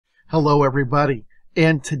Hello everybody,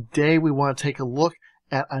 and today we want to take a look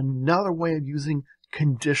at another way of using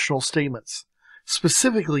conditional statements.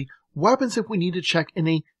 Specifically, what happens if we need to check in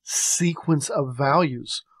a sequence of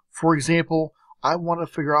values? For example, I want to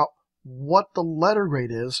figure out what the letter grade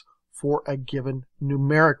is for a given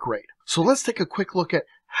numeric grade. So let's take a quick look at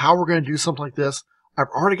how we're going to do something like this. I've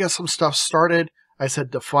already got some stuff started. I said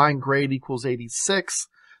define grade equals 86.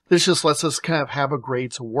 This just lets us kind of have a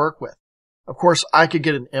grade to work with. Of course, I could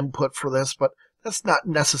get an input for this, but that's not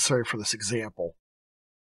necessary for this example.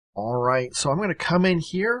 All right, so I'm going to come in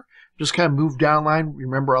here, just kind of move down line.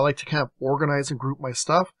 Remember, I like to kind of organize and group my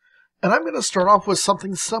stuff. And I'm going to start off with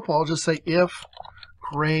something simple. I'll just say if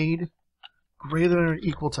grade greater than or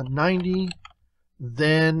equal to 90,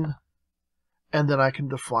 then, and then I can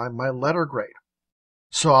define my letter grade.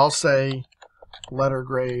 So I'll say letter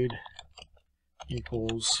grade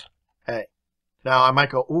equals A. Now I might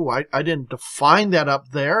go, ooh, I didn't define that up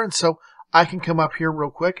there, and so I can come up here real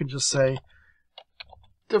quick and just say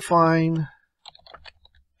define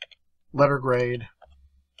letter grade,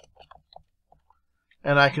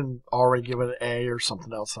 and I can already give it an A or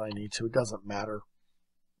something else that I need to. It doesn't matter.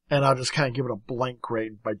 And I'll just kind of give it a blank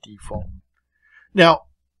grade by default. Now,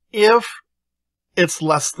 if it's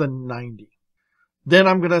less than 90, then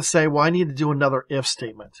I'm going to say, well, I need to do another if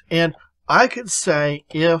statement. And I could say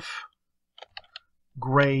if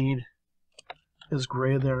grade is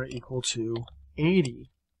greater than or equal to 80,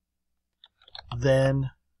 then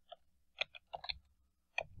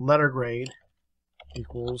letter grade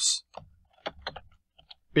equals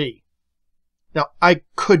B. Now, I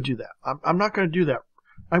could do that. I'm not going to do that.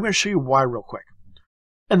 I'm going to show you why real quick.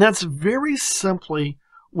 And that's very simply,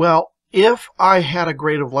 well, if I had a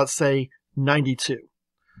grade of, let's say, 92.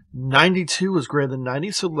 92 is greater than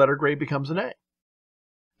 90, so letter grade becomes an A.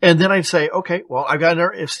 And then I'd say, okay, well, I've got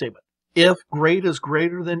another if statement. If grade is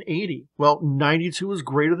greater than 80, well, 92 is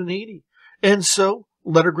greater than 80. And so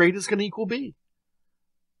letter grade is going to equal B.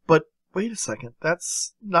 But wait a second,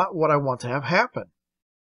 that's not what I want to have happen.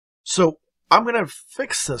 So I'm going to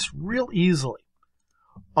fix this real easily.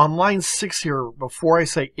 On line 6 here, before I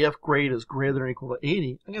say if grade is greater than or equal to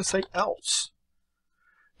 80, I'm going to say else.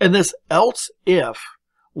 And this else if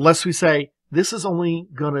lets me say this is only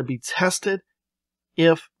going to be tested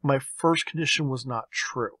if my first condition was not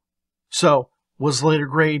true. So was letter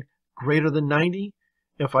grade greater than 90?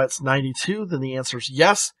 If it's 92, then the answer is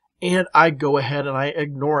yes, and I go ahead and I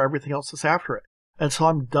ignore everything else that's after it until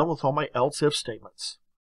I'm done with all my else if statements.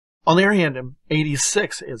 On the other hand,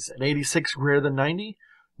 86, is an 86 greater than 90?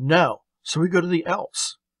 No. So we go to the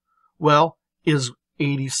else. Well, is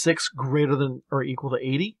 86 greater than or equal to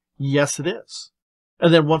 80? Yes, it is.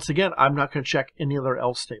 And then once again, I'm not going to check any other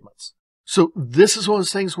else statements. So this is one of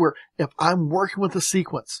those things where if I'm working with a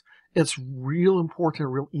sequence, it's real important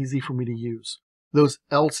and real easy for me to use. Those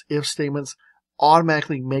else if statements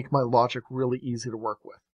automatically make my logic really easy to work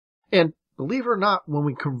with. And believe it or not, when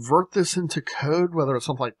we convert this into code, whether it's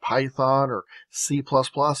something like Python or C++,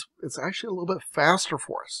 it's actually a little bit faster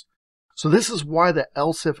for us. So this is why the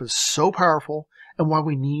else if is so powerful and why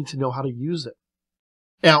we need to know how to use it.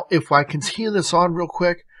 Now, if I continue this on real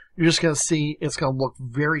quick, you're just going to see it's going to look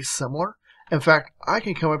very similar. In fact, I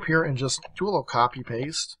can come up here and just do a little copy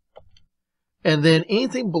paste. And then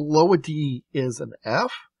anything below a D is an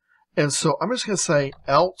F. And so I'm just going to say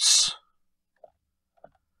else,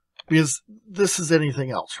 because this is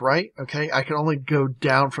anything else, right? Okay, I can only go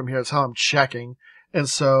down from here. That's how I'm checking. And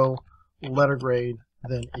so letter grade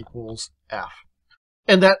then equals F.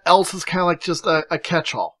 And that else is kind of like just a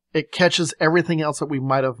catch-all. It catches everything else that we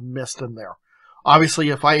might have missed in there. Obviously,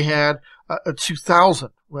 if I had a 2000,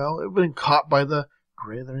 well, it would have been caught by the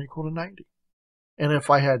greater than or equal to 90. And if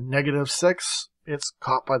I had -6, it's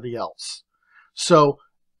caught by the else. So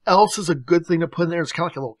else is a good thing to put in there. It's kind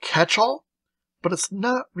of like a little catch-all, but it's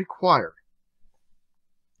not required.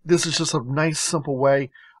 This is just a nice, simple way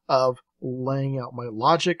of laying out my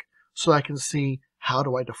logic so I can see how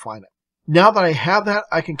do I define it. Now that I have that,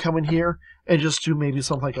 I can come in here and just do maybe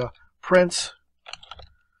something like a print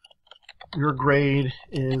your grade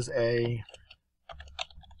is A,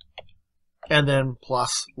 and then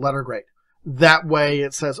plus letter grade. That way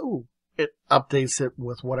it says, ooh, it updates it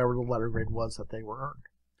with whatever the letter grade was that they were earned.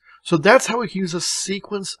 So that's how we can use a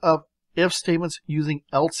sequence of if statements using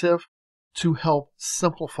else if to help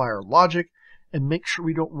simplify our logic and make sure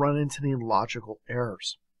we don't run into any logical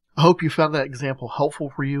errors. I hope you found that example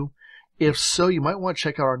helpful for you. If so, you might want to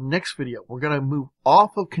check out our next video. We're going to move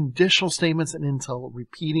off of conditional statements and into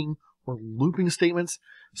repeating or looping statements,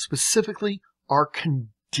 specifically our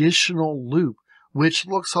conditional loop, which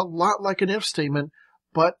looks a lot like an if statement,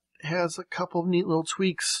 but has a couple of neat little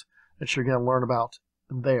tweaks that you're going to learn about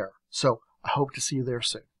there. So I hope to see you there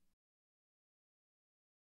soon.